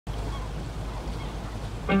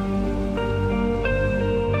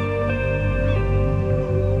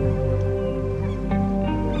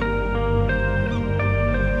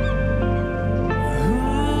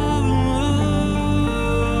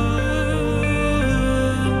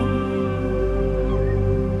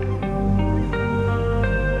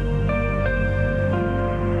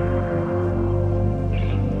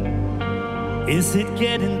Is it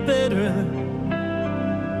getting better?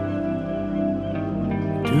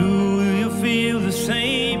 Do you feel the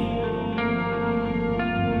same?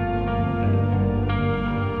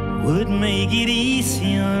 Would make it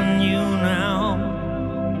easy on you now.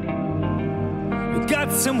 You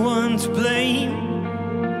got someone to blame.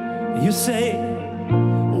 You say,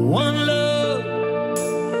 one love,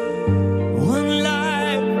 one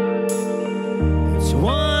life, it's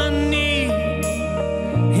one need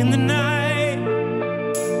in the night.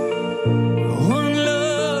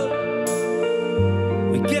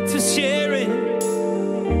 Share it.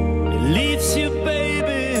 It leaves you,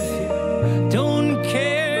 baby, if you don't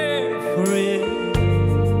care for it.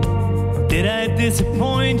 Did I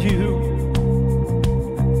disappoint you?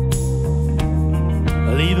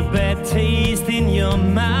 Leave a bad taste in your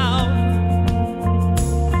mouth?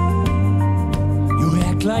 You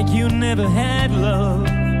act like you never had love,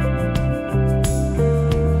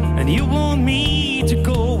 and you want me to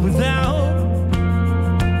go without.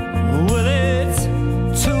 Well, it's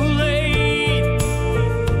too late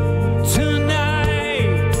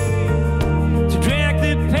tonight to drag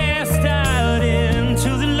the past out into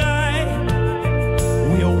the light.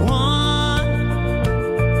 We are one,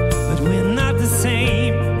 but we're not the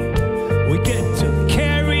same. We get to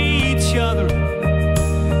carry each other,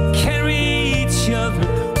 carry each other.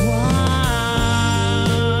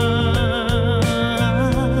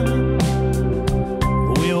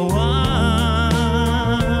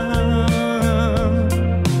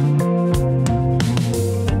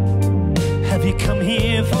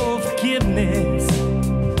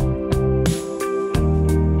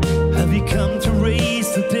 Have you come to raise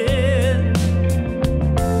the dead?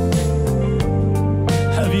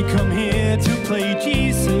 Have you come here to play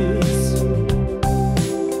Jesus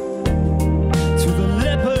to the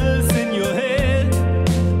lepers in your head?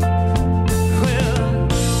 Well,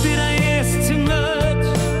 did I ask too much?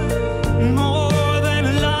 More than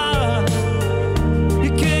a lot.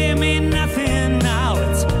 You gave me nothing, now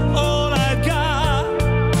it's all I've got.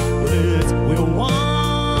 We're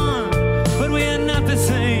one, but we're not the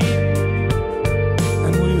same.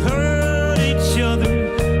 And we hurt each other,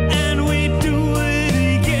 and we do it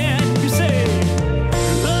again. You say,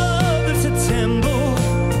 love is a temple,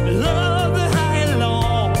 love the high and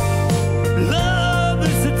low. Love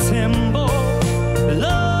is a temple,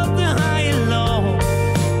 love the high and low.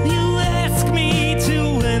 You ask me to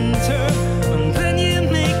enter, and then you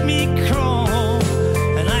make me crawl,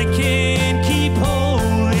 and I can't keep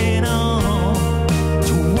holding on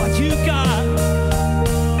to what you got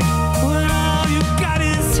when all you got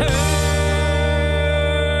is hurt.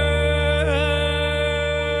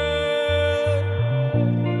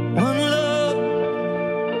 One love,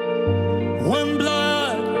 one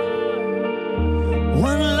blood,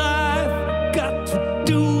 one life. Got to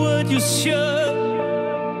do what you should.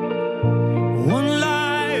 One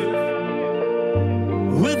life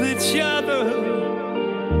with each other.